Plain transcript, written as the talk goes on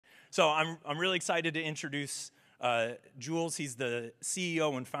So I'm really excited to introduce Jules. He's the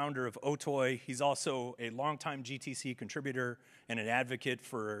CEO and founder of OTOY. He's also a longtime GTC contributor and an advocate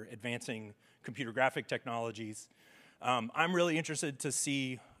for advancing computer graphic technologies. I'm really interested to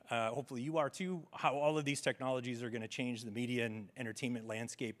see, hopefully you are too, how all of these technologies are going to change the media and entertainment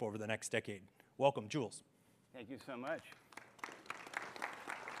landscape over the next decade. Welcome, Jules. Thank you so much.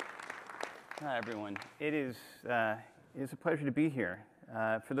 Hi, everyone. It is a pleasure to be here.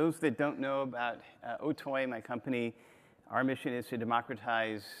 For those that don't know about OTOY, my company, our mission is to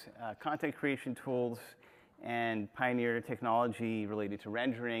democratize content creation tools and pioneer technology related to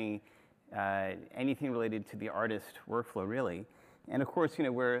rendering, anything related to the artist workflow, really. And of course,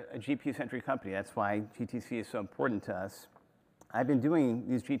 we're a GPU-centric company. That's why GTC is so important to us. I've been doing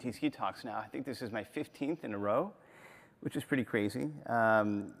these GTC talks now. I think this is my 15th in a row, which is pretty crazy.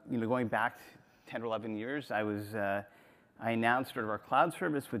 Going back 10 or 11 years, I announced sort of our cloud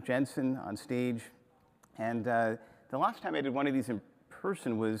service with Jensen on stage. And the last time I did one of these in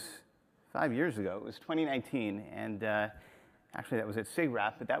person was 5 years ago. It was 2019. And actually, that was at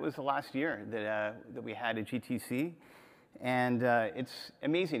SIGGRAPH. But that was the last year that we had a GTC. And it's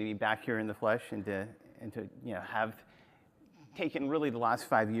amazing to be back here in the flesh and to have taken really the last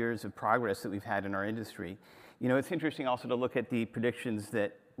 5 years of progress that we've had in our industry. It's interesting also to look at the predictions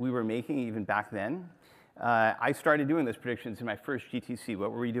that we were making even back then. I started doing those predictions in my first GTC.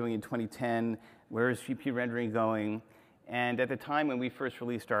 What were we doing in 2010? Where is GPU rendering going? And at the time when we first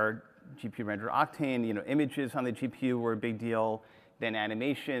released our GPU render Octane, images on the GPU were a big deal. Then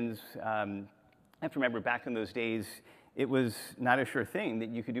animations. I have to remember back in those days, it was not a sure thing that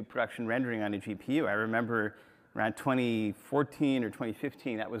you could do production rendering on a GPU. I remember around 2014 or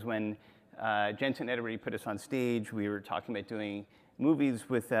 2015, that was when Jensen had already put us on stage. We were talking about doing movies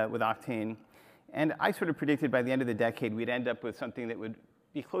with Octane. And I sort of predicted by the end of the decade, we'd end up with something that would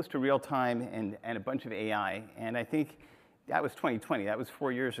be close to real time and a bunch of AI. And I think that was 2020. That was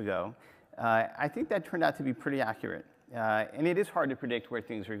 4 years ago. I think that turned out to be pretty accurate. And it is hard to predict where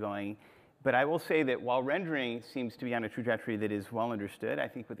things are going. But I will say that while rendering seems to be on a trajectory that is well understood, I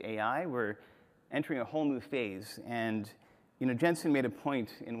think with AI, we're entering a whole new phase. And Jensen made a point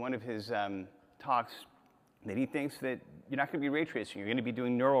in one of his talks that he thinks that you're not going to be ray tracing. You're going to be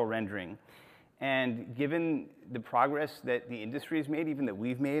doing neural rendering. And given the progress that the industry has made, even that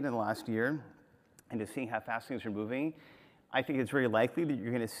we've made in the last year, and to seeing how fast things are moving, I think it's very likely that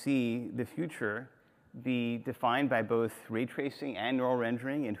you're going to see the future be defined by both ray tracing and neural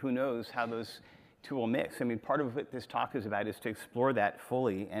rendering, and who knows how those two will mix. I mean, part of what this talk is about is to explore that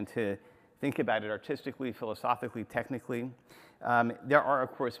fully and to think about it artistically, philosophically, technically. There are,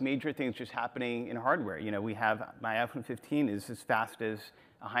 of course, major things just happening in hardware. We have my iPhone 15 is as fast as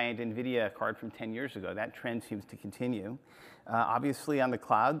a high-end NVIDIA card from 10 years ago. That trend seems to continue. Obviously, on the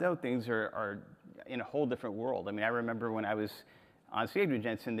cloud, though, things are in a whole different world. I mean, I remember when I was on stage with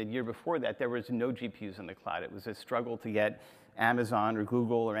Jensen the year before that, there was no GPUs in the cloud. It was a struggle to get Amazon or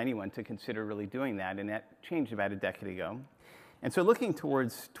Google or anyone to consider really doing that, and that changed about a decade ago. And so looking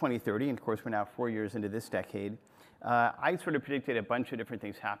towards 2030, and of course we're now 4 years into this decade, I sort of predicted a bunch of different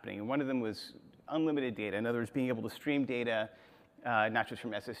things happening. And one of them was unlimited data. In other words, being able to stream data, not just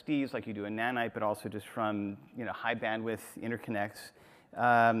from SSDs like you do in Nanite, but also just from high bandwidth interconnects.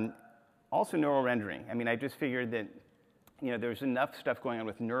 Also neural rendering. I mean, I just figured that there's enough stuff going on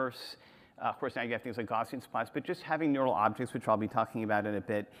with NERFs. Of course, now you have things like Gaussian splats, but just having neural objects, which I'll be talking about in a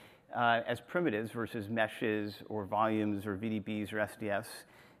bit, as primitives versus meshes or volumes or VDBs or SDFs,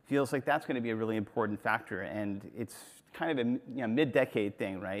 feels like that's going to be a really important factor. And it's kind of a mid-decade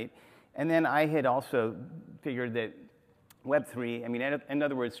thing, right? And then I had also figured that Web3, I mean, in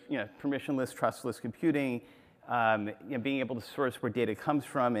other words, permissionless, trustless computing, being able to source where data comes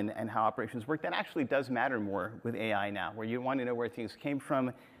from and how operations work, that actually does matter more with AI now, where you want to know where things came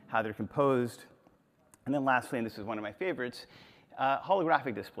from, how they're composed. And then lastly, and this is one of my favorites,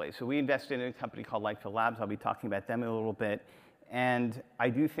 holographic displays. So we invested in a company called Lightfield Labs. I'll be talking about them in a little bit. And I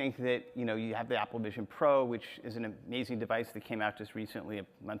do think that you have the Apple Vision Pro, which is an amazing device that came out just recently, a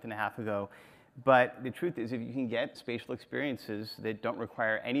month and a half ago. But the truth is, if you can get spatial experiences that don't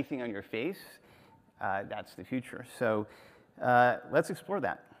require anything on your face, that's the future. So let's explore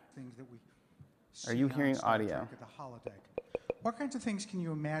that. Things that we Are you hearing audio? At the holodeck. What kinds of things can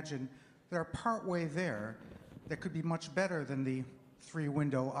you imagine that are partway there that could be much better than the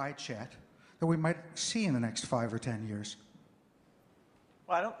 3-window iChat that we might see in the next 5 or 10 years?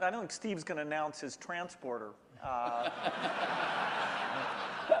 Well, I don't think Steve's going to announce his transporter.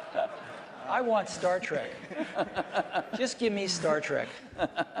 I want Star Trek. Just give me Star Trek.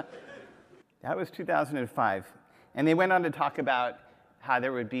 That was 2005. And they went on to talk about how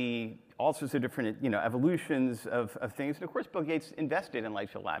there would be all sorts of different evolutions of things. And of course, Bill Gates invested in Light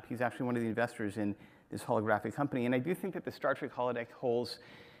Field Lab. He's actually one of the investors in this holographic company. And I do think that the Star Trek holodeck holds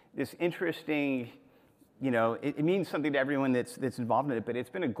this interesting, it means something to everyone that's involved in it, but it's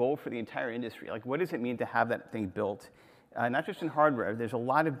been a goal for the entire industry. Like, what does it mean to have that thing built? Not just in hardware, there's a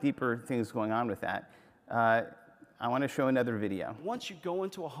lot of deeper things going on with that. I want to show another video. Once you go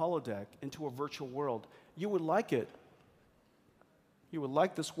into a holodeck, into a virtual world, you would like it. You would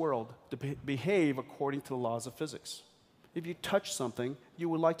like this world to behave according to the laws of physics. If you touch something, you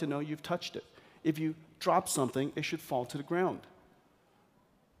would like to know you've touched it. If you drop something, it should fall to the ground.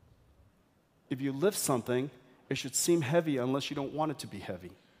 If you lift something, it should seem heavy unless you don't want it to be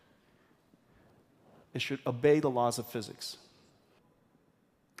heavy. It should obey the laws of physics.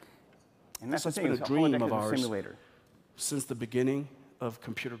 And that's This the has thing, been a dream holodeck of is a ours simulator. since the beginning of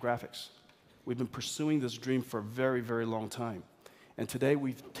computer graphics. We've been pursuing this dream for a very, very long time. And today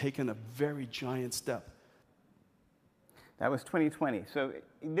we've taken a very giant step. That was 2020. So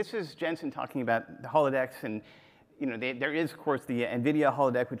this is Jensen talking about the holodecks, and there is, of course, the NVIDIA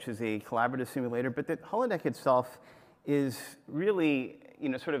holodeck, which is a collaborative simulator, but the holodeck itself is really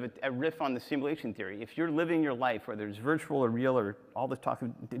sort of a riff on the simulation theory. If you're living your life, whether it's virtual or real or all this talk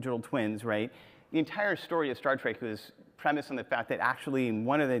of digital twins, right? The entire story of Star Trek was premised on the fact that actually in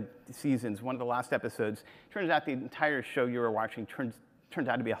one of the seasons, one of the last episodes, turns out the entire show you were watching turns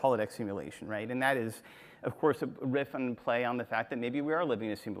out to be a holodeck simulation, right? And that is, of course, a riff and play on the fact that maybe we are living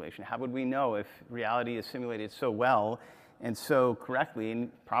in a simulation. How would we know if reality is simulated so well and so correctly,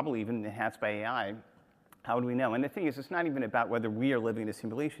 and probably even enhanced by AI? How would we know? And the thing is, it's not even about whether we are living in a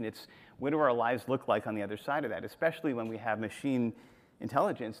simulation. It's what do our lives look like on the other side of that, especially when we have machine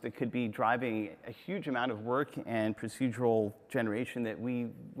intelligence that could be driving a huge amount of work and procedural generation that we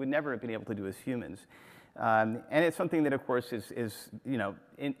would never have been able to do as humans. And it's something that, of course, is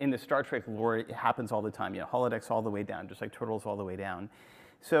in the Star Trek lore, it happens all the time. Holodecks all the way down, just like turtles all the way down.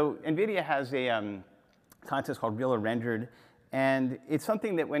 So NVIDIA has a contest called Real or Rendered, and it's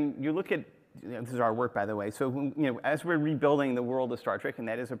something that when you look at, this is our work, by the way. So as we're rebuilding the world of Star Trek, and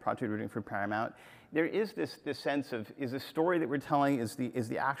that is a project we're doing for Paramount, there is this sense of, is the story that we're telling, is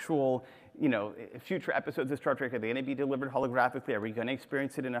the actual, future episodes of Star Trek, are they going to be delivered holographically? Are we going to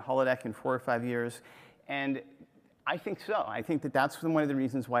experience it in a holodeck in 4 or 5 years? And I think so. I think that that's one of the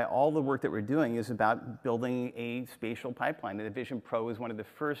reasons why all the work that we're doing is about building a spatial pipeline. And the Vision Pro is one of the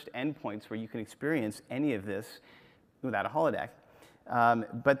first endpoints where you can experience any of this without a holodeck.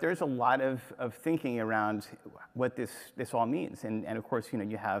 But there's a lot of thinking around what this all means. And of course,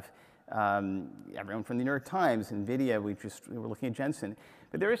 you have everyone from the New York Times, NVIDIA, we're looking at Jensen.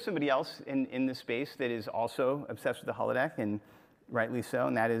 But there is somebody else in this space that is also obsessed with the holodeck, and rightly so,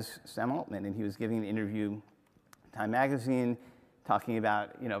 and that is Sam Altman. And he was giving an interview to Time Magazine talking about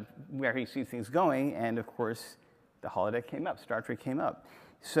where he sees things going. And of course, the holodeck came up, Star Trek came up.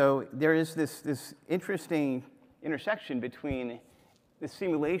 So there is this interesting intersection between the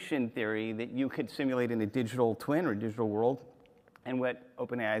simulation theory that you could simulate in a digital twin or digital world and what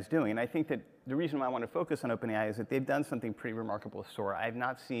OpenAI is doing. And I think that the reason why I want to focus on OpenAI is that they've done something pretty remarkable with Sora. I have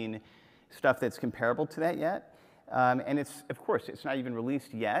not seen stuff that's comparable to that yet. And of course, it's not even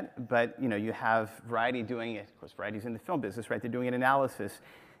released yet, but you have Variety doing it. Of course, Variety's in the film business, right? They're doing an analysis.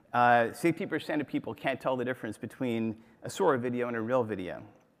 60% of people can't tell the difference between a Sora video and a real video.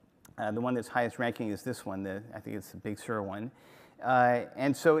 The one that's highest ranking is this one. I think it's the Big Sur one.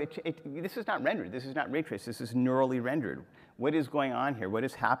 And so this is not rendered. This is not ray traced. This is neurally rendered. What is going on here? What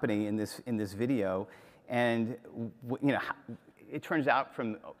is happening in this video? And it turns out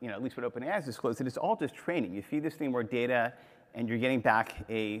from at least what OpenAI has disclosed that it's all just training. You feed this thing more data, and you're getting back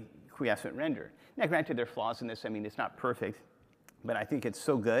a quiescent render. Now, granted, there are flaws in this. I mean, it's not perfect, but I think it's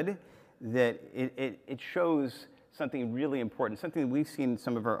so good that it shows something really important, something that we've seen in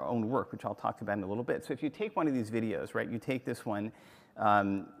some of our own work, which I'll talk about in a little bit. So if you take one of these videos, right, you take this one,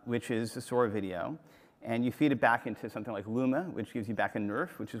 which is the Sora video, and you feed it back into something like Luma, which gives you back a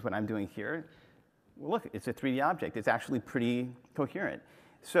NERF, which is what I'm doing here. Well, look, it's a 3D object. It's actually pretty coherent.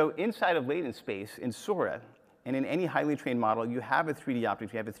 So inside of latent space, in Sora, and in any highly trained model, you have a 3D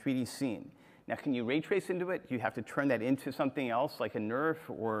object. You have a 3D scene. Now, can you ray trace into it? Do you have to turn that into something else, like a NERF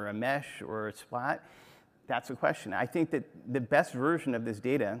or a mesh or a splat? That's the question. I think that the best version of this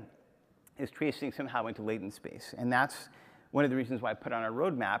data is tracing somehow into latent space. And that's one of the reasons why I put on our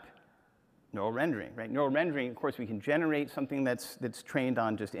roadmap neural rendering, right? Neural rendering, of course, we can generate something that's trained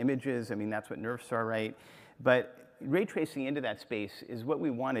on just images. I mean, that's what NERFs are, right? But ray tracing into that space is what we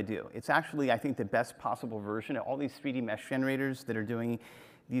want to do. It's actually, I think, the best possible version of all these 3D mesh generators that are doing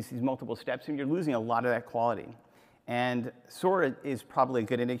these multiple steps, and you're losing a lot of that quality. And SOAR is probably a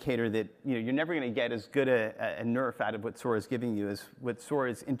good indicator that you're never going to get as good a nerf out of what SOAR is giving you as what SOAR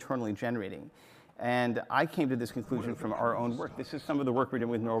is internally generating. And I came to this conclusion from our own work. This is some of the work we're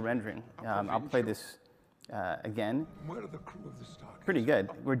doing with neural rendering. I'll play this again. Pretty good.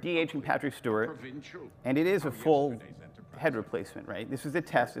 We're de-aging Patrick Stewart, and it is a full head replacement, right? This is a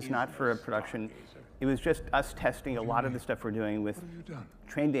test. It's not for a production. It was just us testing a lot of the stuff we're doing with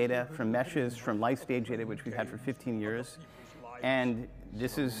trained data from meshes, from light stage data, which we've had for 15 years. And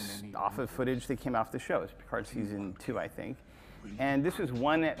this is off of footage that came off the show. It's Picard season 2, I think. And this is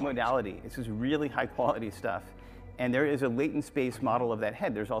one modality. This is really high quality stuff. And there is a latent space model of that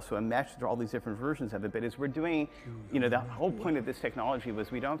head. There's also a mesh. There are all these different versions of it. But as we're doing, the whole point of this technology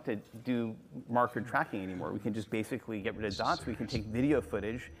was we don't have to do marker tracking anymore. We can just basically get rid of dots. We can take video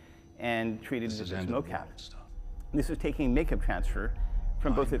footage and treat it as a mocap. This is taking makeup transfer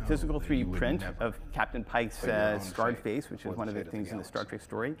from both a physical 3D print of Captain Pike's scarred face, which is one of the things in the Star Trek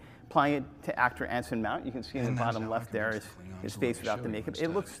story, applying it to actor Anson Mount. You can see in the bottom left there is his face without the makeup. It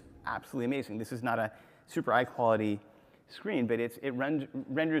looks absolutely amazing. This is not a super high quality screen, but it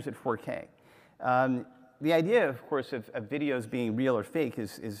renders at 4K. The idea, of course, of videos being real or fake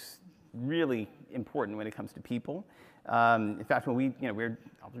is really important when it comes to people. In fact, when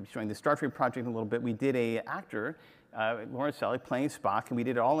I'll be showing the Star Trek project in a little bit, we did an actor, Lawrence Selig, playing Spock, and we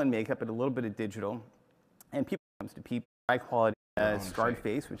did it all in makeup and a little bit of digital. And people, when it comes to people, high quality scarred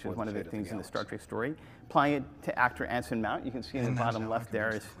face, which is one of the things in the Star Trek story, applying it to actor Anson Mount. You can see in the bottom left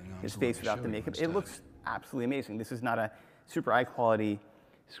there is his face without the makeup. It looks absolutely amazing. This is not a super high quality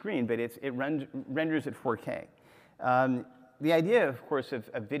screen, but it renders at 4K. The idea, of course, of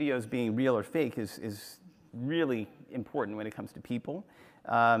videos being real or fake is really important when it comes to people.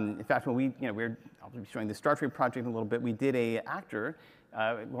 In fact, when I'll be showing the Star Trek project in a little bit, we did an actor,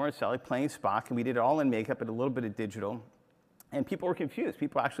 Lawrence Selig, playing Spock, and we did it all in makeup and a little bit of digital. And people were confused.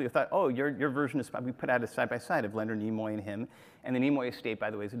 People actually thought, oh, your version of Spock, we put out a side-by-side of Leonard Nimoy and him. And the Nimoy estate,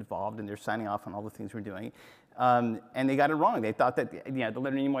 by the way, is involved, and they're signing off on all the things we're doing. And they got it wrong. They thought that the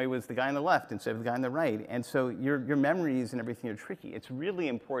Leonard Nimoy was the guy on the left instead of the guy on the right. And so your memories and everything are tricky. It's really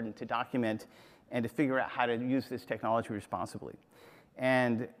important to document and to figure out how to use this technology responsibly.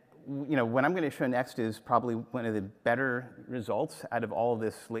 And what I'm going to show next is probably one of the better results out of all of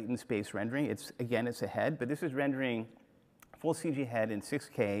this latent space rendering. It's a head, but this is rendering full CG head in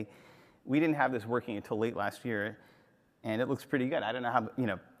 6K. We didn't have this working until late last year, and it looks pretty good. I don't know how,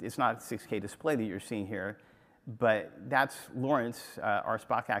 it's not a 6K display that you're seeing here, but that's Lawrence, our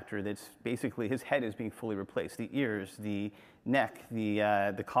Spock actor, that's basically, his head is being fully replaced. The ears, the neck,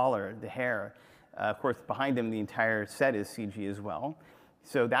 the collar, the hair. Of course, behind him, the entire set is CG as well.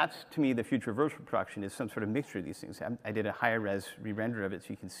 So that's, to me, the future of virtual production is some sort of mixture of these things. I did a higher res re-render of it so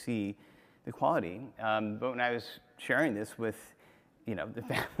you can see the quality. But when I was sharing this with the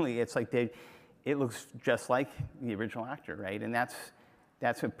family, it's like it looks just like the original actor, right? And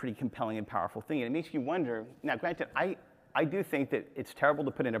that's a pretty compelling and powerful thing. And it makes you wonder, now granted, I do think that it's terrible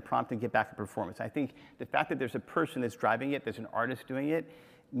to put in a prompt and get back a performance. I think the fact that there's a person that's driving it, there's an artist doing it,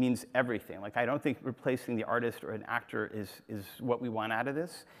 means everything. Like, I don't think replacing the artist or an actor is what we want out of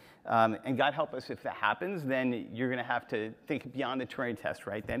this. And God help us if that happens, then you're going to have to think beyond the Turing test,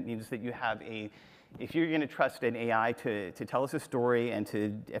 right? That means that you have if you're going to trust an AI to tell us a story and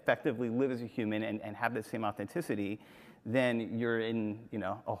to effectively live as a human and have the same authenticity, then you're in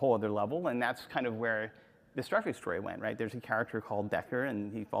a whole other level. And that's kind of where the Star Trek story went, right? There's a character called Decker,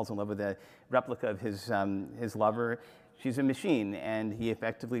 and he falls in love with a replica of his lover. She's a machine, and he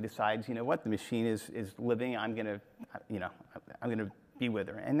effectively decides, the machine is living. I'm gonna be with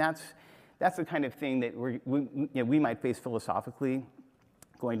her, and that's the kind of thing that we might face philosophically,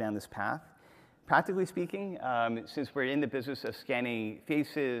 going down this path. Practically speaking, since we're in the business of scanning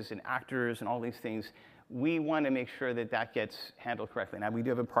faces and actors and all these things, we want to make sure that that gets handled correctly. Now, we do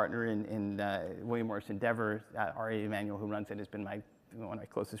have a partner in William Morris Endeavor, R.A. Emanuel, who runs it, has been one of my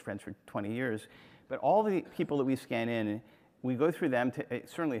closest friends for 20 years. But all the people that we scan in, we go through them to,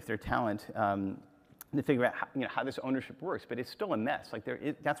 certainly if they're talent, to figure out how this ownership works. But it's still a mess.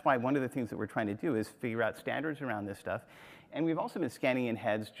 That's why one of the things that we're trying to do is figure out standards around this stuff. And we've also been scanning in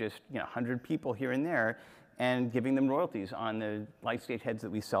heads, just 100 people here and there, and giving them royalties on the light stage heads that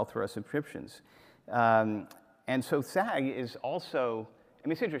we sell through our subscriptions. And so SAG is also,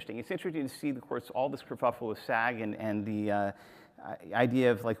 it's interesting. It's interesting to see, of course, all this kerfuffle with SAG and the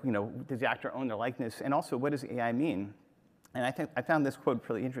idea of does the actor own their likeness? And also, what does AI mean? And I found this quote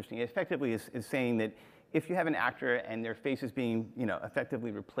really interesting. It effectively is saying that if you have an actor and their face is being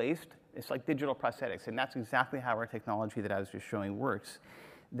effectively replaced, it's like digital prosthetics. And that's exactly how our technology that I was just showing works.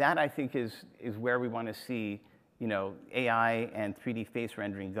 That, I think, is where we want to see AI and 3D face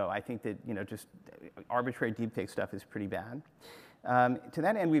rendering go. I think that just arbitrary deepfake stuff is pretty bad. To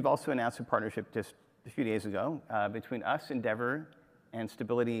that end, we've also announced a partnership just a few days ago between us, Endeavor, and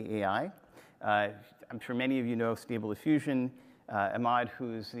Stability AI. I'm sure many of you know Stable Diffusion. Ahmad,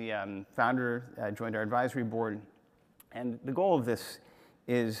 who's the founder, joined our advisory board. And the goal of this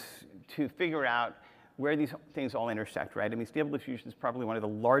is to figure out where these things all intersect, right? I mean, Stable Diffusion is probably one of the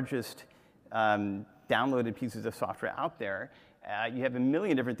largest downloaded pieces of software out there. You have a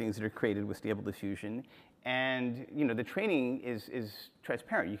million different things that are created with Stable Diffusion. And the training is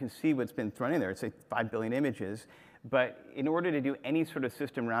transparent. You can see what's been thrown in there. It's like 5 billion images. But in order to do any sort of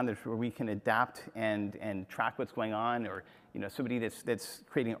system around this where we can adapt and track what's going on, or somebody that's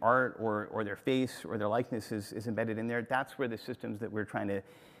creating art or their face or their likeness is embedded in there, that's where the systems that we're trying to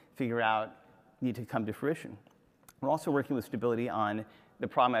figure out need to come to fruition. We're also working with Stability on the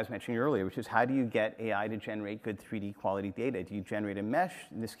problem I was mentioning earlier, which is how do you get AI to generate good 3D quality data? Do you generate a mesh?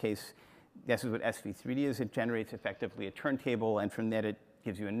 In this case, this is what SV3D is. It generates effectively a turntable, and from that it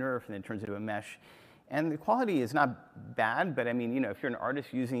gives you a nerf, and then turns it into a mesh. And the quality is not bad, but I mean, if you're an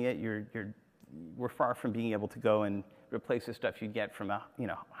artist using it, we're far from being able to go and replace the stuff you'd get from a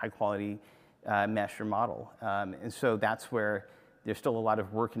high quality mesh or model. And so that's where there's still a lot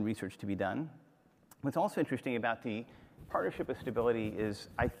of work and research to be done. What's also interesting about the partnership with Stability is,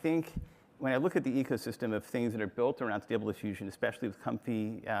 I think, when I look at the ecosystem of things that are built around Stable Diffusion, especially with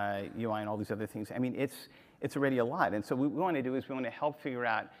Comfy UI and all these other things, I mean, it's already a lot. And so what we want to do is we want to help figure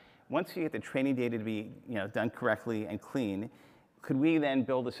out, once you get the training data to be done correctly and clean, could we then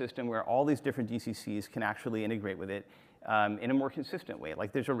build a system where all these different DCCs can actually integrate with it in a more consistent way?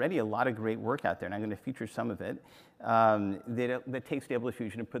 Like, there's already a lot of great work out there, and I'm going to feature some of it, that takes Stable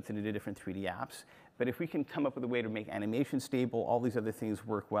Diffusion and puts it into different 3D apps. But if we can come up with a way to make animation stable, all these other things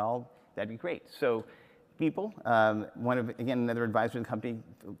work well, that'd be great. So people, again, another advisor of the company,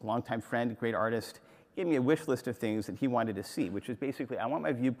 longtime friend, great artist, gave me a wish list of things that he wanted to see, which is basically, I want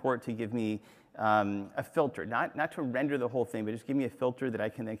my viewport to give me a filter, not to render the whole thing, but just give me a filter that I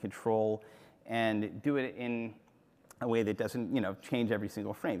can then control and do it in a way that doesn't change every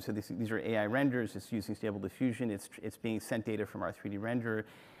single frame. So these are AI renders. It's using Stable Diffusion. It's being sent data from our 3D renderer.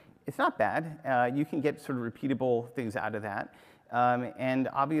 It's not bad. You can get sort of repeatable things out of that. And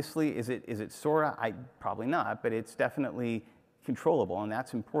obviously, is it Sora? Probably not, but it's definitely controllable, and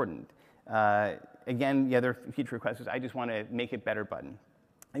that's important. Again, the other feature request is I just want to make it better button.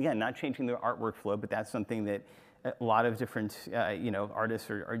 Again, not changing the art workflow, but that's something that a lot of different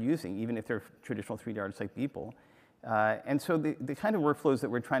artists are using, even if they're traditional 3D artists like people. And so the kind of workflows that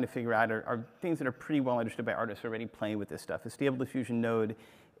we're trying to figure out are things that are pretty well understood by artists already playing with this stuff. A Stable Diffusion node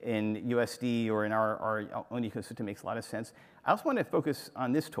in USD or in our own ecosystem makes a lot of sense. I also want to focus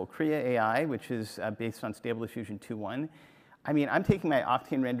on this tool, Kriya AI, which is based on Stable Diffusion 2.1. I mean, I'm taking my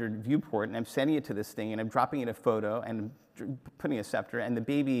OctaneRender viewport and I'm sending it to this thing, and I'm dropping it a photo and putting a scepter, and the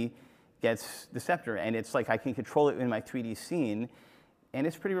baby gets the scepter, and it's like I can control it in my 3D scene, and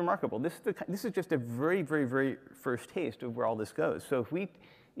it's pretty remarkable. This is just a very, very, very first taste of where all this goes. So if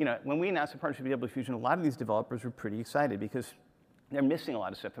when we announced a partnership with Stable Diffusion, a lot of these developers were pretty excited because they're missing a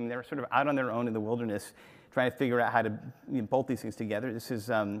lot of stuff. I mean, they're sort of out on their own in the wilderness trying to figure out how to bolt these things together. This is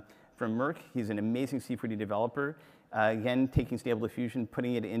from Merck. He's an amazing C4D developer. Again, taking Stable Diffusion,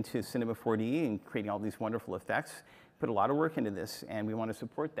 putting it into Cinema 4D and creating all these wonderful effects. Put a lot of work into this, and we want to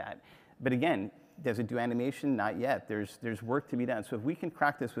support that. But again, does it do animation? Not yet. There's work to be done. So if we can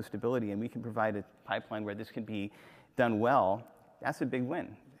crack this with Stability and we can provide a pipeline where this can be done well, that's a big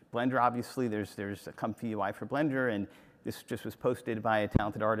win. Blender, obviously, there's a Comfy UI for Blender, and this just was posted by a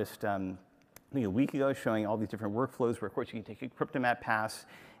talented artist I think a week ago, showing all these different workflows where, of course, you can take a cryptomat pass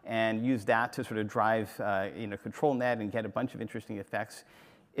and use that to sort of drive control net and get a bunch of interesting effects.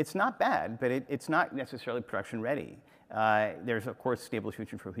 It's not bad, but it's not necessarily production ready. There's, of course, Stable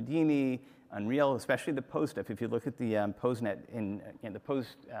Diffusion for Houdini, Unreal, especially the pose stuff. If you look at the PoseNet in the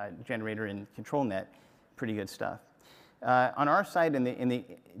pose generator in ControlNet, pretty good stuff. On our side,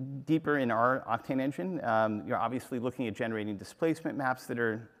 deeper in our Octane engine, you're obviously looking at generating displacement maps that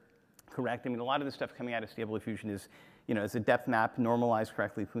are correct. I mean, a lot of the stuff coming out of Stable Diffusion is a depth map normalized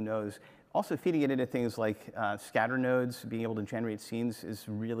correctly, who knows. Also, feeding it into things like scatter nodes, being able to generate scenes is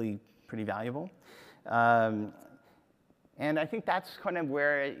really pretty valuable. And I think that's kind of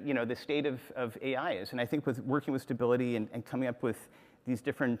where the state of AI is. And I think with working with Stability and coming up with these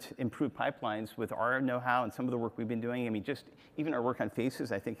different improved pipelines with our know-how and some of the work we've been doing, I mean, just even our work on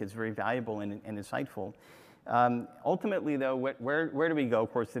faces, I think is very valuable and insightful. Ultimately, though, where do we go?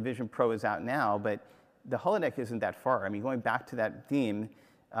 Of course, the Vision Pro is out now, but the holodeck isn't that far. I mean, going back to that theme,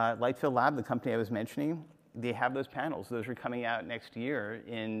 Lightfield Lab, the company I was mentioning, they have those panels. Those are coming out next year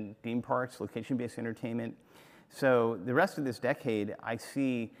in theme parks, location-based entertainment. So the rest of this decade, I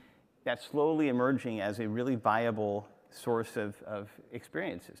see that slowly emerging as a really viable source of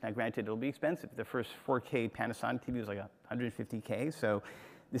experiences. Now, granted, it'll be expensive. The first 4K Panasonic TV was like $150K, so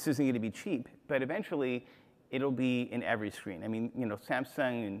this isn't going to be cheap. But eventually, it'll be in every screen. I mean, you know,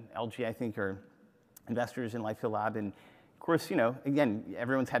 Samsung and LG, I think, are investors in Lightfield Lab. And of course, you know, again,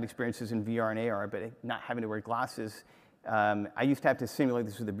 everyone's had experiences in VR and AR, but not having to wear glasses. I used to have to simulate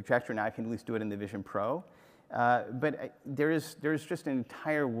this with a projector. Now I can at least do it in the Vision Pro. But there's just an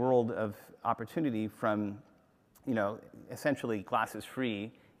entire world of opportunity from, you know, essentially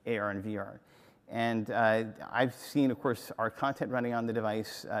glasses-free AR and VR. And I've seen, of course, our content running on the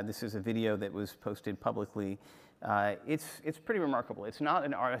device. This is a video that was posted publicly. It's pretty remarkable. It's not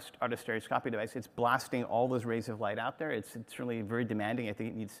an autostereoscopy device. It's blasting all those rays of light out there. It's really very demanding. I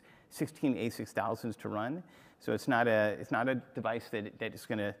think it needs 16 A6000s to run. So it's not a device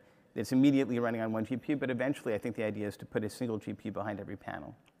that's immediately running on one GPU, but eventually I think the idea is to put a single GPU behind every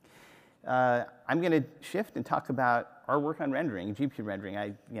panel. I'm going to shift and talk about our work on rendering, GPU rendering.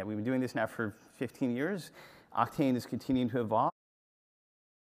 We've been doing this now for 15 years. Octane is continuing to evolve.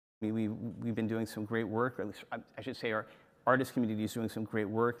 We've been doing some great work, or at least I should say our artist community is doing some great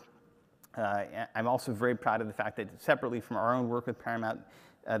work. I'm also very proud of the fact that separately from our own work with Paramount,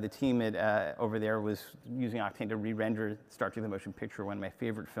 the team over there was using Octane to re-render Star Trek: The Motion Picture, one of my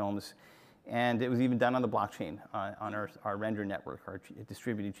favorite films. And it was even done on the blockchain, on our render network, our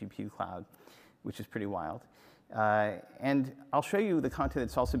distributed GPU cloud, which is pretty wild. And I'll show you the content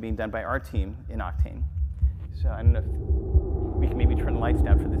that's also being done by our team in Octane. So I don't know if we can maybe turn the lights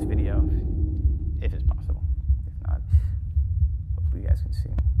down for this video, if it's possible. If not, hopefully you guys can see.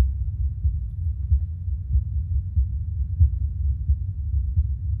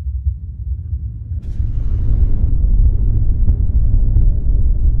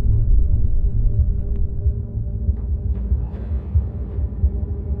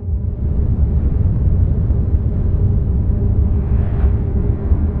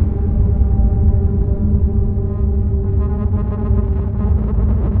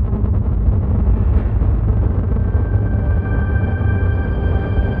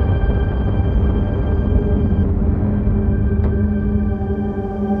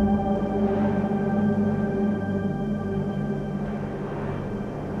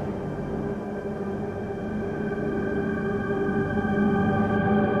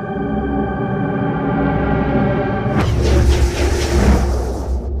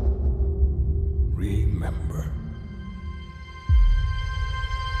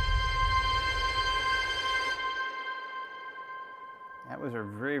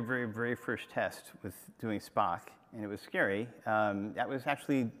 Very first test with doing Spock, and it was scary. That was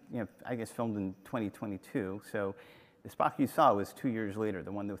actually, I guess, filmed in 2022. So the Spock you saw was 2 years later,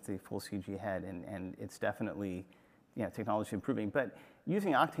 the one with the full CG head, and it's definitely, technology improving. But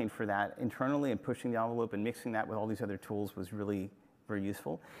using Octane for that internally and pushing the envelope and mixing that with all these other tools was really very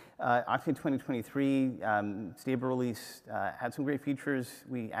useful. Octane 2023, stable release, had some great features.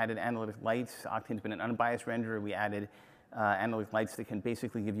 We added analytic lights. Octane's been an unbiased renderer. We added analytic lights that can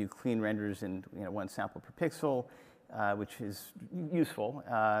basically give you clean renders in one sample per pixel, which is useful.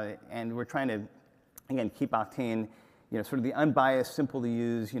 And we're trying to, again, keep Octane, sort of the unbiased, simple to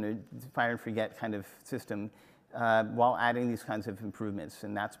use, fire and forget kind of system, while adding these kinds of improvements.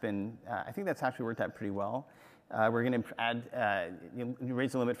 And that's been, I think that's actually worked out pretty well. We're going to add,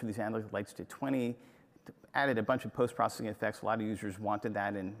 raise the limit for these analytic lights to 20. Added a bunch of post-processing effects. A lot of users wanted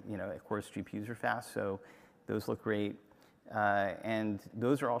that, and of course, GPUs are fast, so those look great. And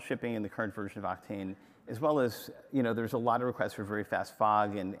those are all shipping in the current version of Octane, as well as, there's a lot of requests for very fast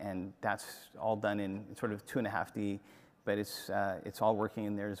fog, and that's all done in sort of 2.5D, but it's all working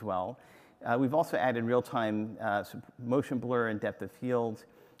in there as well. We've also added real-time motion blur and depth of field.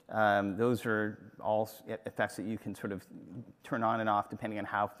 Those are all effects that you can sort of turn on and off depending on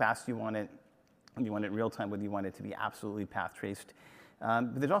how fast you want it, whether you want it real-time, whether you want it to be absolutely path-traced.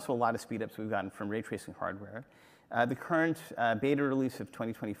 But there's also a lot of speed-ups we've gotten from ray tracing hardware. The current beta release of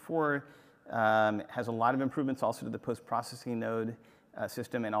 2024 has a lot of improvements also to the post-processing node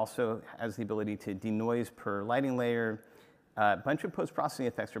system, and also has the ability to denoise per lighting layer. A bunch of post-processing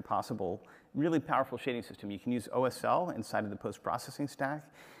effects are possible. Really powerful shading system. You can use OSL inside of the post-processing stack.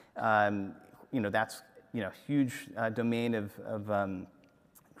 That's huge domain of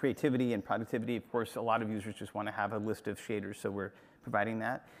creativity and productivity. Of course, a lot of users just want to have a list of shaders, so we're providing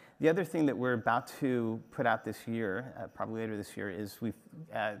that. The other thing that we're about to put out this year, probably later this year, is we've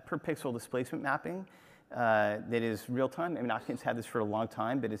per pixel displacement mapping that is real time. I mean, Octane's had this for a long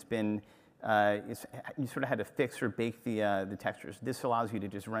time, but it's been you sort of had to fix or bake the textures. This allows you to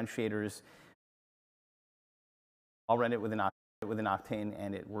just run shaders. I'll run it with an Octane,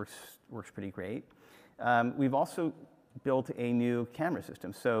 and it works pretty great. We've also built a new camera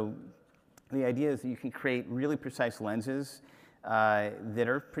system. So the idea is that you can create really precise lenses that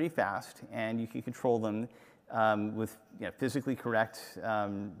are pretty fast, and you can control them with physically correct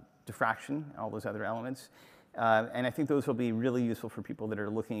diffraction, all those other elements. And I think those will be really useful for people that are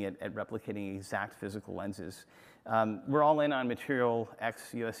looking at replicating exact physical lenses. We're all in on Material X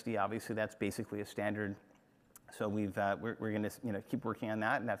USD. Obviously, that's basically a standard. So we're going to keep working on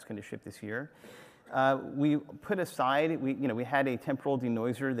that, and that's going to ship this year. We put aside, we had a temporal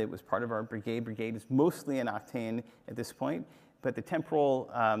denoiser that was part of our Brigade. Brigade is mostly an Octane at this point, but the temporal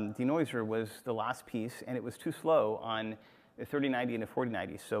denoiser was the last piece, and it was too slow on a 3090 and a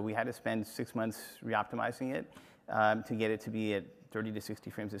 4090. So we had to spend 6 months re-optimizing it to get it to be at 30 to 60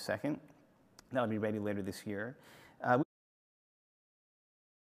 frames a second. That'll be ready later this year.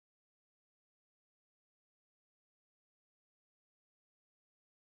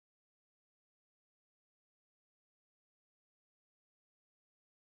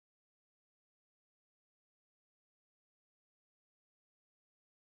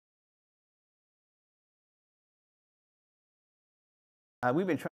 We've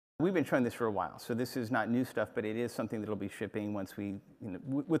been trying this for a while, so this is not new stuff, but it is something that'll be shipping once we,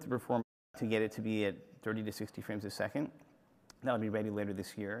 with the performance to get it to be at 30 to 60 frames a second. That'll be ready later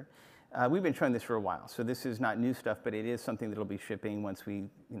this year. We've been trying this for a while, so this is not new stuff, but it is something that'll be shipping once we,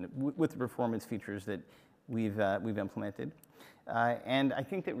 with the performance features that we've implemented. And I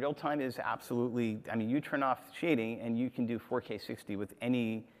think that real time is absolutely, you turn off shading and you can do 4K 60 with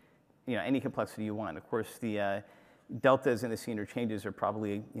any complexity you want. Of course, the deltas in the scene or changes are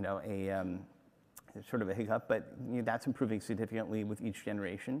probably, sort of a hiccup, but that's improving significantly with each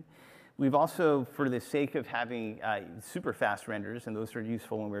generation. We've also, for the sake of having super fast renders, and those are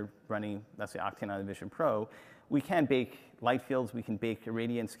useful when we're running, let's say, Octane on the Vision Pro, we can bake light fields, we can bake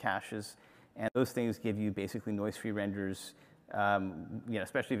irradiance caches, and those things give you basically noise-free renders.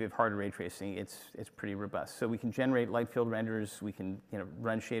 Especially if you have harder ray tracing, it's pretty robust. So we can generate light field renders, we can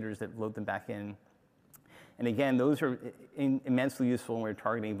run shaders that load them back in. And again, those are immensely useful when we're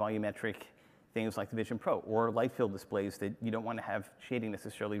targeting volumetric things like the Vision Pro or light field displays that you don't want to have shading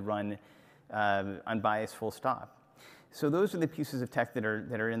necessarily run unbiased full stop. So those are the pieces of tech that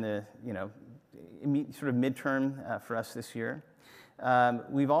are in the sort of midterm for us this year.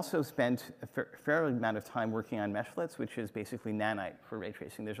 We've also spent a fair amount of time working on meshlets, which is basically nanite for ray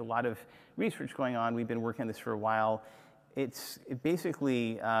tracing. There's a lot of research going on. We've been working on this for a while. It's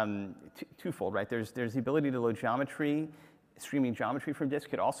basically twofold, right? There's the ability to load geometry, streaming geometry from disk.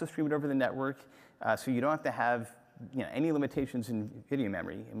 You could also stream it over the network, so you don't have to have any limitations in video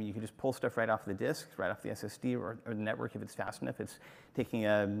memory. You can just pull stuff right off the disk, right off the SSD or the network if it's fast enough. It's taking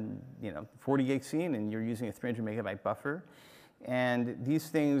a 40 gig scene and you're using a 300 megabyte buffer. And these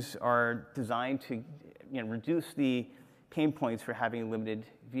things are designed to reduce the pain points for having limited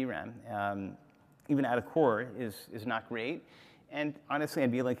VRAM. Even at a core is not great. And honestly,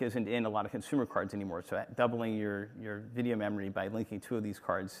 NVLink isn't in a lot of consumer cards anymore. So doubling your video memory by linking 2 of these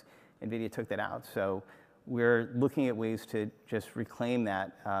cards, NVIDIA took that out. So we're looking at ways to just reclaim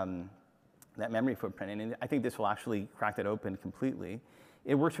that memory footprint. And I think this will actually crack that open completely.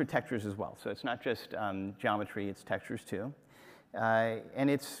 It works for textures as well. So it's not just geometry, it's textures too.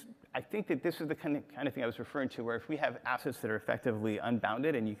 And I think that this is the kind of thing I was referring to, where if we have assets that are effectively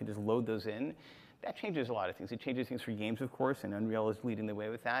unbounded and you can just load those in, that changes a lot of things. It changes things for games, of course, and Unreal is leading the way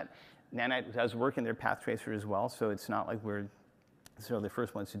with that. Nanite does work in their path tracer as well, so it's not like we're the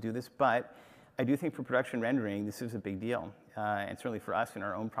first ones to do this. But I do think for production rendering, this is a big deal. And certainly for us in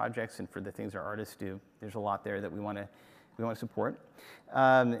our own projects and for the things our artists do, there's a lot there that we want to support.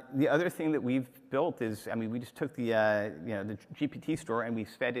 The other thing that we've built is, we just took the GPT store and we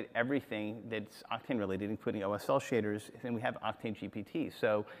fed it everything that's Octane related, including OSL shaders, and we have Octane GPT.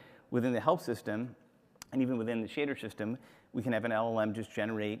 So within the help system, and even within the shader system, we can have an LLM just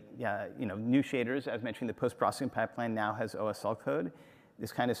generate new shaders. As mentioned, the post-processing pipeline now has OSL code.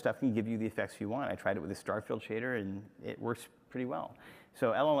 This kind of stuff can give you the effects you want. I tried it with a Starfield shader, and it works pretty well.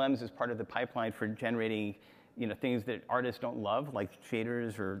 So LLMs is part of the pipeline for generating things that artists don't love, like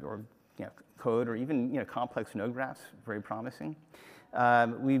shaders or code, or even complex node graphs. Very promising.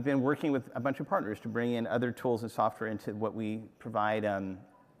 We've been working with a bunch of partners to bring in other tools and software into what we provide,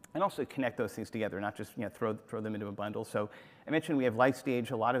 and also connect those things together, not just throw them into a bundle. So I mentioned we have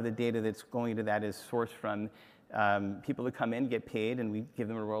Lightstage. A lot of the data that's going into that is sourced from people that come in, get paid, and we give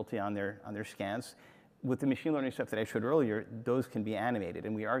them a royalty on their scans. with the machine learning stuff that I showed earlier, those can be animated,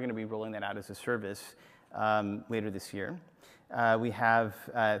 and we are going to be rolling that out as a service later this year. We have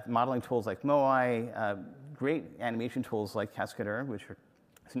modeling tools like MOI, great animation tools like Cascadeur, which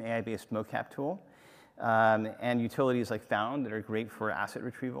is an AI-based mocap tool, and utilities like Found that are great for asset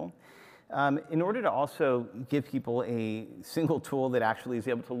retrieval. In order to also give people a single tool that actually is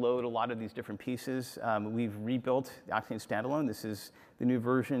able to load a lot of these different pieces, we've rebuilt the Octane Standalone. This is the new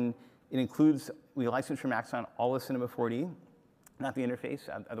version. It includes, we license from Axon all of Cinema 4D, not the interface.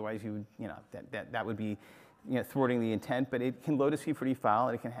 Otherwise, that would be thwarting the intent. But it can load a C4D file,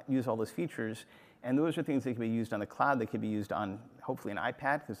 and it can use all those features. And those are things that can be used on the cloud. They can be used on, hopefully, an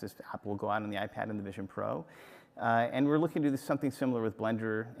iPad, because this app will go out on the iPad and the Vision Pro. And we're looking to do something similar with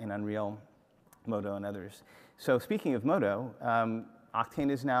Blender and Unreal, Modo, and others. So speaking of Modo, Octane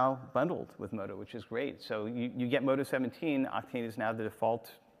is now bundled with Modo, which is great. So you get Modo 17. Octane is now the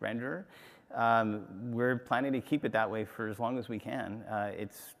default renderer. We're planning to keep it that way for as long as we can.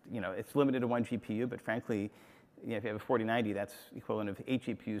 It's limited to 1 GPU, but frankly, if you have a 4090, that's equivalent of 8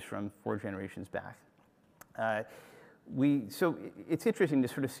 GPUs from 4 generations back. So it's interesting to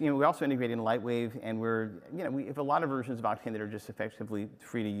sort of see, we also integrate in Lightwave, and we have a lot of versions of Octane that are just effectively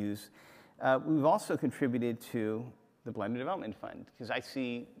free to use. We've also contributed to the Blender Development Fund, because I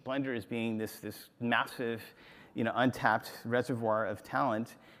see Blender as being this massive, untapped reservoir of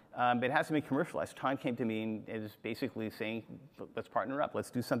talent, but it hasn't been commercialized. Todd came to me and is basically saying, let's partner up,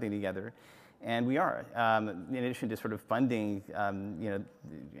 let's do something together. And we are. In addition to sort of funding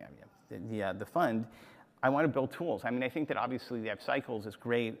the fund, I want to build tools. I think that obviously the app Cycles is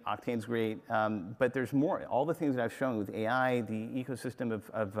great, Octane's great, but there's more. All the things that I've shown with AI, the ecosystem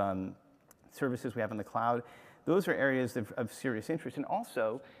of services we have in the cloud, those are areas of serious interest. And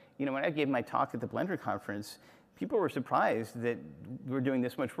also, when I gave my talk at the Blender conference, people were surprised that we're doing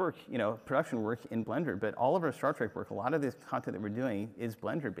this much work, production work in Blender. But all of our Star Trek work, a lot of this content that we're doing is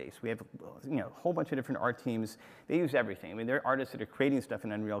Blender-based. We have a whole bunch of different art teams. They use everything. There are artists that are creating stuff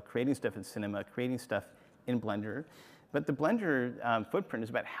in Unreal, creating stuff in Cinema, creating stuff in Blender. But the Blender footprint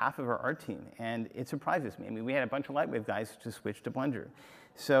is about half of our art team, and it surprises me. We had a bunch of Lightwave guys to switch to Blender.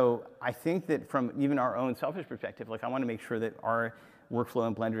 So I think that from even our own selfish perspective, I want to make sure that our workflow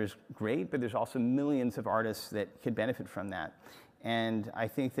in Blender is great, but there's also millions of artists that could benefit from that. And I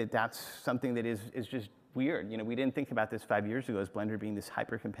think that that's something that is just weird. We didn't think about this 5 years ago as Blender being this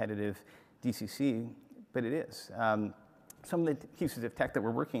hyper-competitive DCC, but it is. Some of the pieces of tech that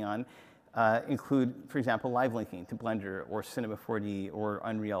we're working on include, for example, live linking to Blender or Cinema 4D or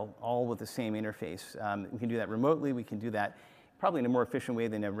Unreal, all with the same interface. We can do that remotely. We can do that probably in a more efficient way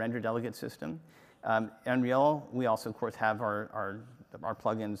than a render delegate system. Unreal, we also, of course, have our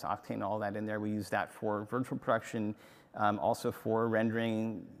plugins, Octane, all that in there. We use that for virtual production, also for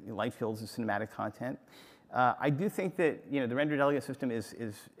rendering light fields and cinematic content. I do think that the render delegate system is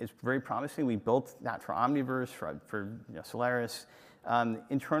very promising. We built that for Omniverse, for Solaris.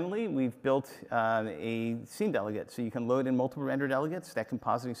 Internally, we've built a scene delegate, so you can load in multiple render delegates. That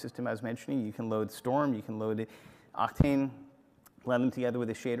compositing system I was mentioning, you can load Storm, you can load Octane, blend them together with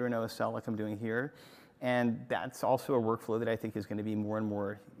a shader and OSL like I'm doing here. And that's also a workflow that I think is going to be more and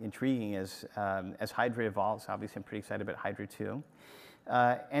more intriguing as Hydra evolves. Obviously, I'm pretty excited about Hydra too.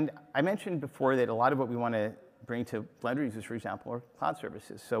 And I mentioned before that a lot of what we want to bring to Blender users, for example, are cloud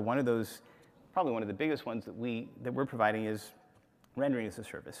services. So one of those, probably one of the biggest ones that we're providing is rendering as a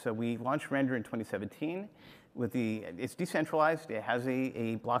service. So we launched Render in 2017. It's decentralized. It has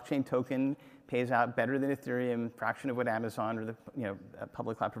a blockchain token, pays out better than Ethereum, fraction of what Amazon or the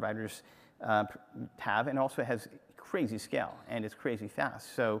public cloud providers have, and also has crazy scale, and it's crazy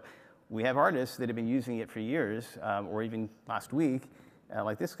fast. So we have artists that have been using it for years, or even last week,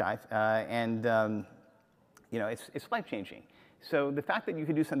 like this guy, and it's life-changing. So the fact that you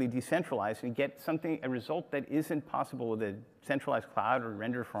can do something decentralized and get a result that isn't possible with a centralized cloud or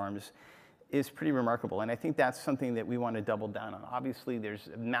render farms is pretty remarkable. And I think that's something that we want to double down on. Obviously, there's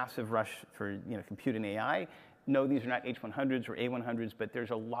a massive rush for compute and AI. No, these are not H100s or A100s, but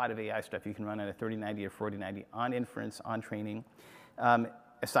there's a lot of AI stuff you can run on a 3090 or 4090 on inference, on training.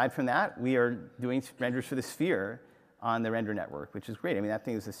 Aside from that, we are doing renders for the Sphere on the render network, which is great. That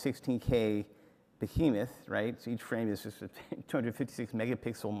thing is a 16K behemoth, right? So each frame is just a 256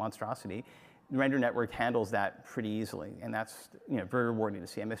 megapixel monstrosity. The render network handles that pretty easily, and that's very rewarding to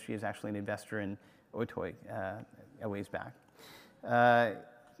see. MSG is actually an investor in OTOY a ways back.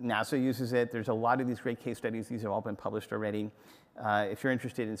 NASA uses it. There's a lot of these great case studies. These have all been published already. If you're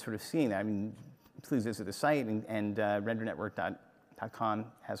interested in sort of seeing that, please visit the site, and rendernetwork.com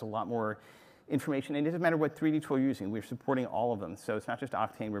has a lot more information. And it doesn't matter what 3D tool you're using. We're supporting all of them. So it's not just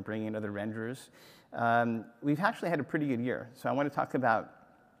Octane. We're bringing in other renderers. We've actually had a pretty good year. So I want to talk about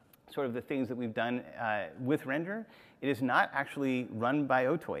sort of the things that we've done with Render. It is not actually run by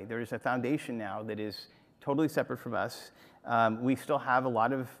OTOY. There is a foundation now that is totally separate from us. We still have a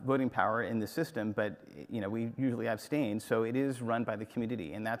lot of voting power in the system, but we usually abstain. So it is run by the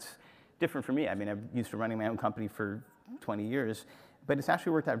community, and that's different for me. I mean, I'm used to running my own company for 20 years, but it's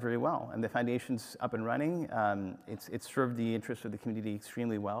actually worked out very well. And the foundation's up and running. It's served the interests of the community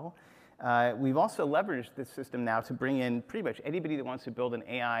extremely well. We've also leveraged this system now to bring in pretty much anybody that wants to build an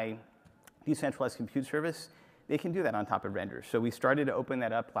AI decentralized compute service. They can do that on top of Render. So we started to open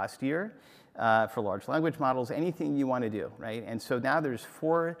that up last year for large language models, anything you want to do, right? And so now there's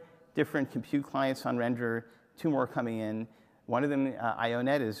 4 different compute clients on Render, 2 more coming in. One of them,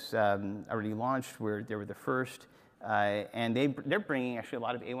 IONET, is already launched. They were the first. And they're bringing actually a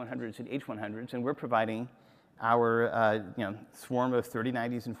lot of A100s and H100s, and we're providing our swarm of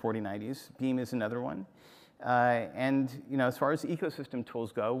 3090s and 4090s. Beam is another one. And as far as ecosystem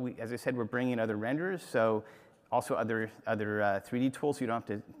tools go, as I said, we're bringing in other renderers, so also other 3D tools. You don't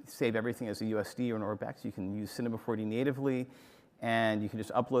have to save everything as a USD or an ORBX. You can use Cinema 4D natively, and you can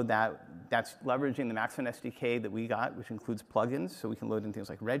just upload that. That's leveraging the Maxon SDK that we got, which includes plugins, so we can load in things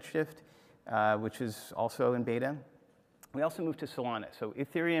like Redshift, which is also in beta. We also moved to Solana. So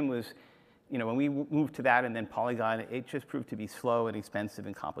Ethereum was, when we moved to that and then Polygon, it just proved to be slow and expensive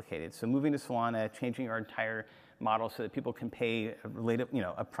and complicated. So moving to Solana, changing our entire model so that people can pay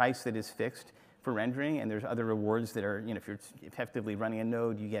a price that is fixed for rendering, and there's other rewards that are, if you're effectively running a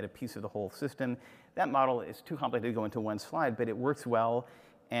node, you get a piece of the whole system. That model is too complicated to go into one slide, but it works well.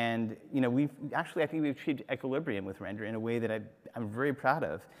 And I think we've achieved equilibrium with Render in a way that I'm very proud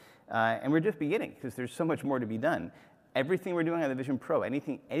of. And we're just beginning, because there's so much more to be done. Everything we're doing on the Vision Pro,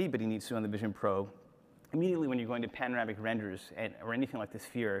 anything anybody needs to do on the Vision Pro, immediately when you're going to panoramic renders or anything like the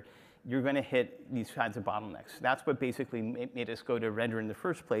Sphere, you're going to hit these kinds of bottlenecks. That's what basically made us go to Render in the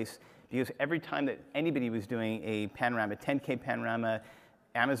first place, because every time that anybody was doing a panorama, 10K panorama,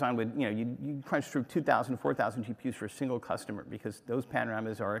 Amazon would, you crunch through 2,000, 4,000 GPUs for a single customer, because those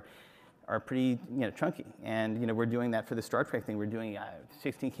panoramas are pretty chunky. And we're doing that for the Star Trek thing. We're doing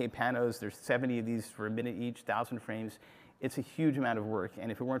 16K panos. There's 70 of these for a minute each, 1,000 frames. It's a huge amount of work.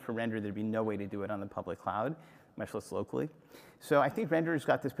 And if it weren't for Render, there'd be no way to do it on the public cloud, much less locally. So I think Render's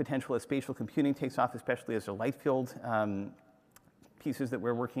got this potential as spatial computing takes off, especially as the light field pieces that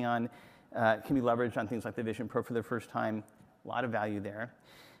we're working on can be leveraged on things like the Vision Pro for the first time. A lot of value there.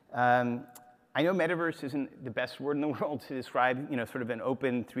 I know metaverse isn't the best word in the world to describe, sort of an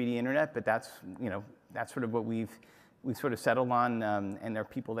open 3D internet, but that's sort of what we've sort of settled on, and there are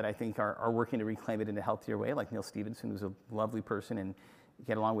people that I think are working to reclaim it in a healthier way, like Neil Stevenson, who's a lovely person and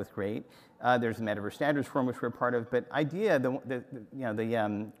get along with great. There's the Metaverse Standards Forum, which we're a part of, but IDEA,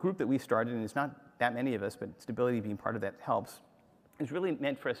 the group that we started, and it's not that many of us, but Stability being part of that helps, is really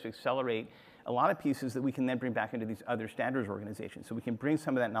meant for us to accelerate a lot of pieces that we can then bring back into these other standards organizations. So we can bring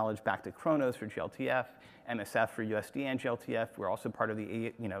some of that knowledge back to Chronos for GLTF, MSF for USD and GLTF. We're also part of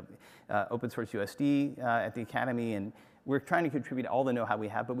the open source USD at the Academy, and we're trying to contribute all the know-how we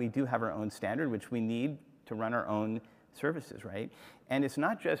have, but we do have our own standard, which we need to run our own services, right? And it's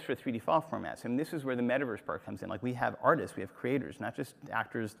not just for 3D file formats. And this is where the metaverse part comes in. Like, we have artists, we have creators, not just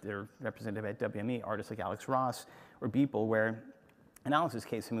actors that are represented by WME, artists like Alex Ross or Beeple, where analysis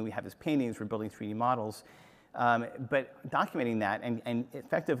case, we have his paintings, we're building 3D models, but documenting that and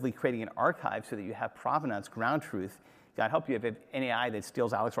effectively creating an archive so that you have provenance, ground truth. God help you if you have an AI that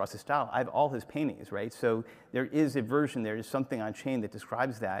steals Alex Ross's style. I have all his paintings, right? So there is a version, there is something on chain that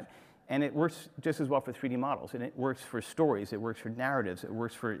describes that, and it works just as well for 3D models, and it works for stories, it works for narratives, it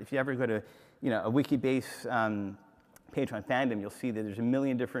works for, if you ever go to a Wikibase page on fandom, you'll see that there's a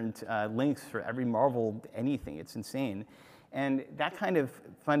million different links for every Marvel anything. It's insane. And that kind of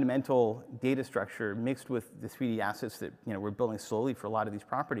fundamental data structure mixed with the 3D assets that we're building slowly for a lot of these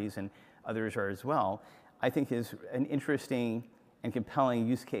properties, and others are as well, I think is an interesting and compelling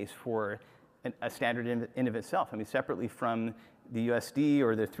use case for a standard in and of itself. Separately from the USD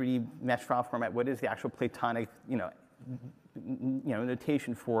or the 3D mesh file format, what is the actual Platonic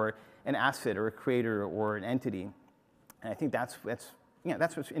notation for an asset or a creator or an entity? And I think that's what's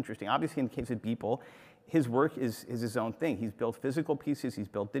interesting. Obviously, in the case of Beeple, his work is his own thing. He's built physical pieces. He's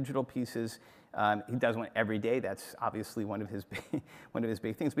built digital pieces. He does one every day. That's obviously one of his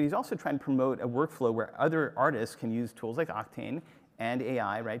big things. But he's also trying to promote a workflow where other artists can use tools like Octane and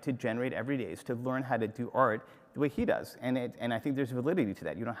AI, right, to generate everydays, to learn how to do art the way he does. And I think there's validity to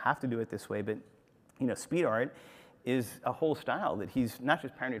that. You don't have to do it this way, but speed art is a whole style that he's not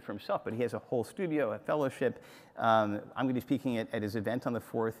just pioneered for himself, but he has a whole studio, a fellowship. I'm going to be speaking at his event on the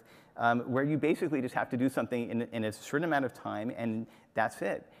 4th, where you basically just have to do something in a certain amount of time, and that's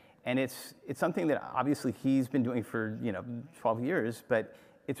it. And it's something that obviously he's been doing for 12 years, but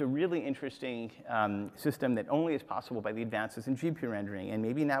it's a really interesting system that only is possible by the advances in GPU rendering. And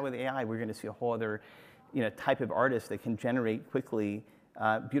maybe now with AI, we're going to see a whole other type of artist that can generate quickly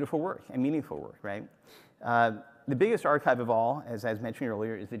beautiful work and meaningful work, right? The biggest archive of all, as I was mentioning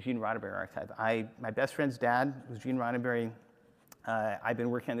earlier, is the Gene Roddenberry archive. My best friend's dad was Gene Roddenberry. I've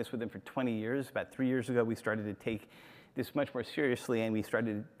been working on this with him for 20 years. About 3 years ago, we started to take this much more seriously, and we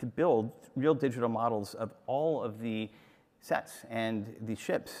started to build real digital models of all of the sets and the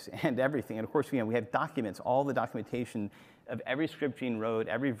ships and everything. And of course, we have documents, all the documentation of every script Gene wrote,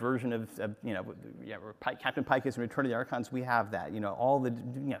 every version of Captain Picus and Return of the Archons, we have that. All the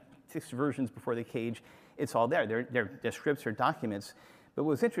 6 versions before the cage, it's all there. They're scripts or documents. But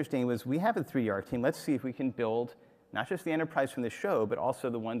what was interesting was we have a 3D art team. Let's see if we can build not just the Enterprise from the show, but also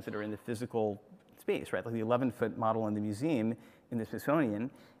the ones that are in the physical space, right? Like the 11-foot model in the museum in the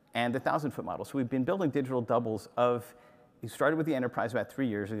Smithsonian and the 1,000-foot model. So we've been building digital doubles of, we started with the Enterprise about 3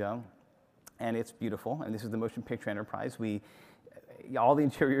 years ago, and it's beautiful. And this is the motion picture Enterprise. All the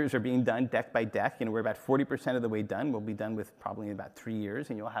interiors are being done deck by deck. We're about 40% of the way done. We'll be done with probably in about 3 years,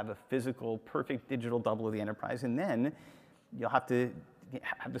 and you'll have a physical, perfect digital double of the Enterprise. And then you'll have to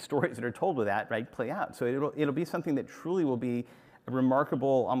have the stories that are told with that, right, play out. So it'll be something that truly will be a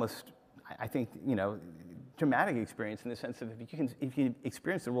remarkable, almost, I think, dramatic experience in the sense of if you can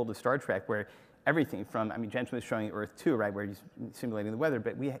experience the world of Star Trek, where everything from, Jensen was showing Earth 2, right, where he's simulating the weather,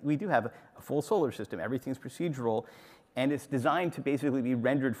 but we do have a full solar system. Everything's procedural, and it's designed to basically be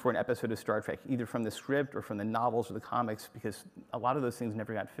rendered for an episode of Star Trek, either from the script or from the novels or the comics, because a lot of those things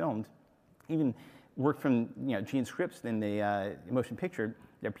never got filmed. Even work from Gene's scripts in the motion picture,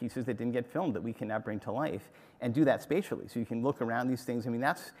 there are pieces that didn't get filmed that we can now bring to life and do that spatially. So you can look around these things.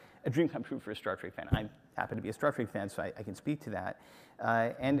 That's a dream come true for a Star Trek fan. I happen to be a Star Trek fan, so I can speak to that.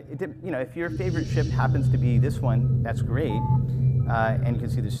 And if your favorite ship happens to be this one, that's great. And you can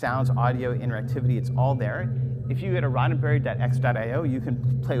see the sounds, audio, interactivity, it's all there. If you go to roddenberry.x.io, you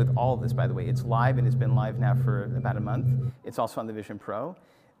can play with all of this, by the way. It's live, and it's been live now for about a month. It's also on the Vision Pro.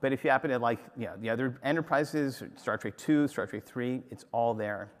 But if you happen to like the other Enterprises, Star Trek 2, Star Trek 3, it's all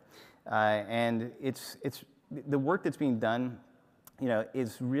there. And it's the work that's being done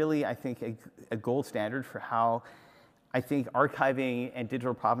is really, I think, a gold standard for how I think archiving and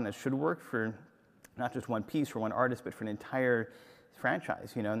digital provenance should work for not just one piece or one artist, but for an entire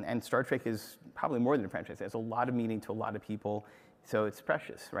franchise. And Star Trek is probably more than a franchise. It has a lot of meaning to a lot of people, so it's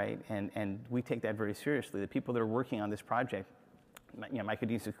precious, right? And we take that very seriously. The people that are working on this project, Michael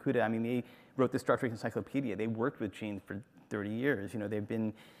D. Sakuda, they wrote the Star Trek Encyclopedia. They worked with Gene for 30 years. They've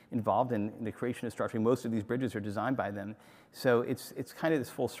been involved in the creation of Star Trek. Most of these bridges are designed by them. So it's kind of this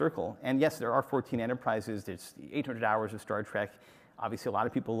full circle. And yes, there are 14 Enterprises. There's 800 hours of Star Trek. Obviously, a lot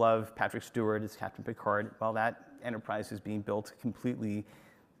of people love Patrick Stewart as Captain Picard. Well, that Enterprise is being built completely,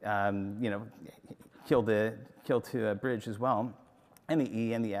 killed to a bridge as well. And the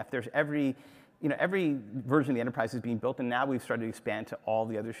E and the F. There's every version of the Enterprise is being built, and now we've started to expand to all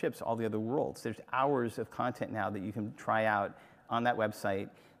the other ships, all the other worlds. There's hours of content now that you can try out on that website,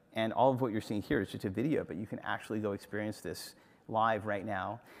 and all of what you're seeing here is just a video, but you can actually go experience this live right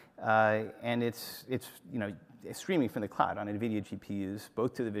now. And it's streaming from the cloud on NVIDIA GPUs,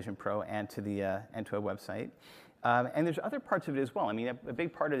 both to the Vision Pro and to a website. And there's other parts of it as well. A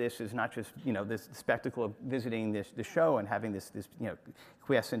big part of this is not just this spectacle of visiting the show and having this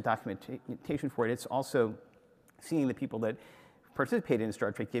quiescent documentation for it. It's also seeing the people that participated in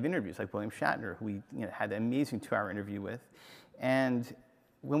Star Trek give interviews, like William Shatner, who we had an amazing 2-hour interview with. And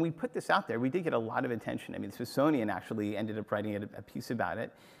when we put this out there, we did get a lot of attention. The Smithsonian actually ended up writing a piece about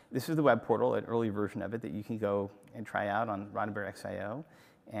it. This is the web portal, an early version of it that you can go and try out on Roddenberry.xio.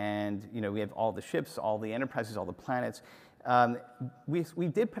 And we have all the ships, all the Enterprises, all the planets. We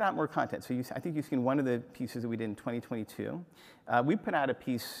did put out more content. So I think you've seen one of the pieces that we did in 2022. We put out a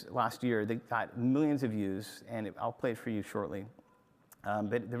piece last year that got millions of views, and I'll play it for you shortly.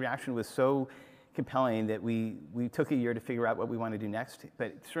 But the reaction was so compelling that we took a year to figure out what we want to do next.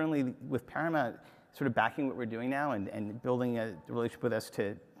 But certainly with Paramount sort of backing what we're doing now and building a relationship with us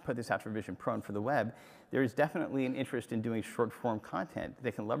to put this out for Vision Pro and for the web, there is definitely an interest in doing short-form content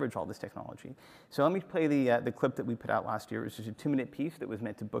that can leverage all this technology. So let me play the clip that we put out last year. It was just a 2-minute piece that was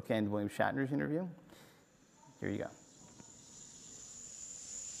meant to bookend William Shatner's interview. Here you go.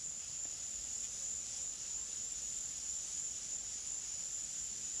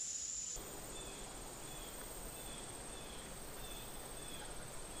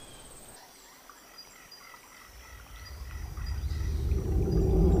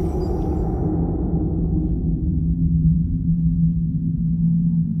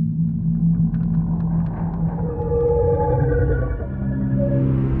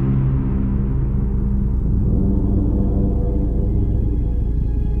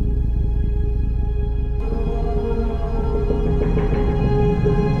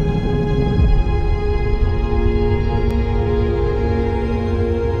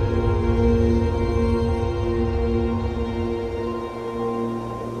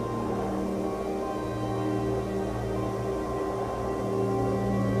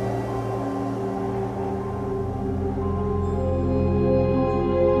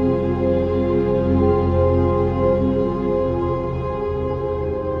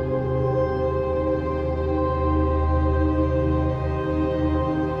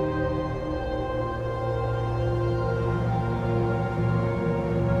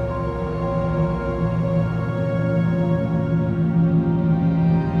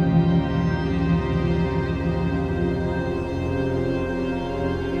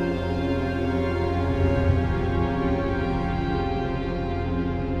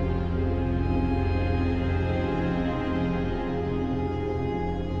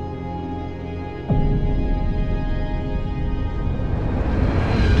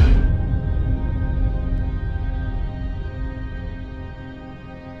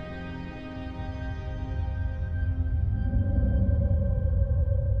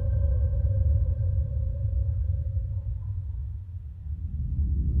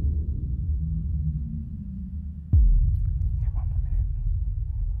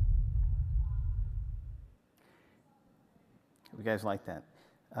 you guys like that.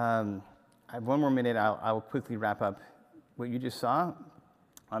 I have 1 more minute. I'll quickly wrap up. What you just saw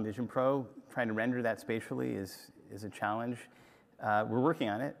on Vision Pro, trying to render that spatially is a challenge. We're working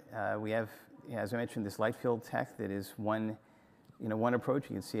on it. We have, as I mentioned, this light field tech that is one approach.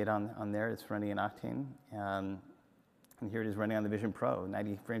 You can see it on there. It's running in Octane. And here it is running on the Vision Pro,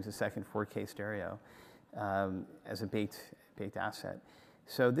 90 frames a second, 4K stereo, as a baked asset.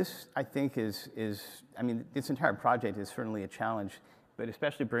 So this, I think, is I mean, this entire project is certainly a challenge, but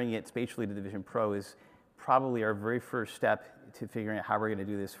especially bringing it spatially to the Vision Pro is probably our very first step to figuring out how we're going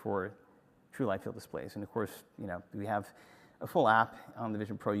to do this for true light field displays. And of course, we have a full app on the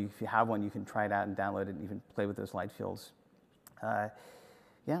Vision Pro. If you have one, you can try it out and download it and even play with those light fields.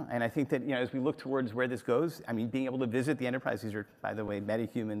 Yeah, and I think that as we look towards where this goes, I mean, being able to visit the enterprise, these are, by the way,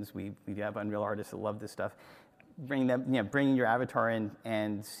 metahumans. We have Unreal artists that love this stuff. Bringing them, bringing your avatar in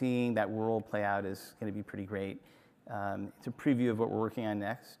and seeing that world play out is going to be pretty great. It's a preview of what we're working on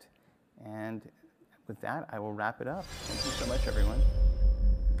next. And with that, I will wrap it up. Thank you so much, everyone.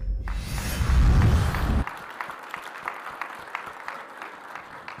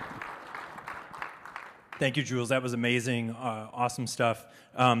 Thank you, Jules. That was amazing. Awesome stuff.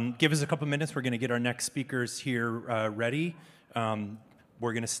 Give us a couple minutes. We're going to get our next speakers here ready.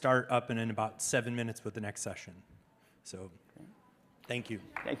 We're going to start up in about 7 minutes with the next session. So thank you.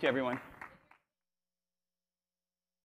 Thank you, everyone.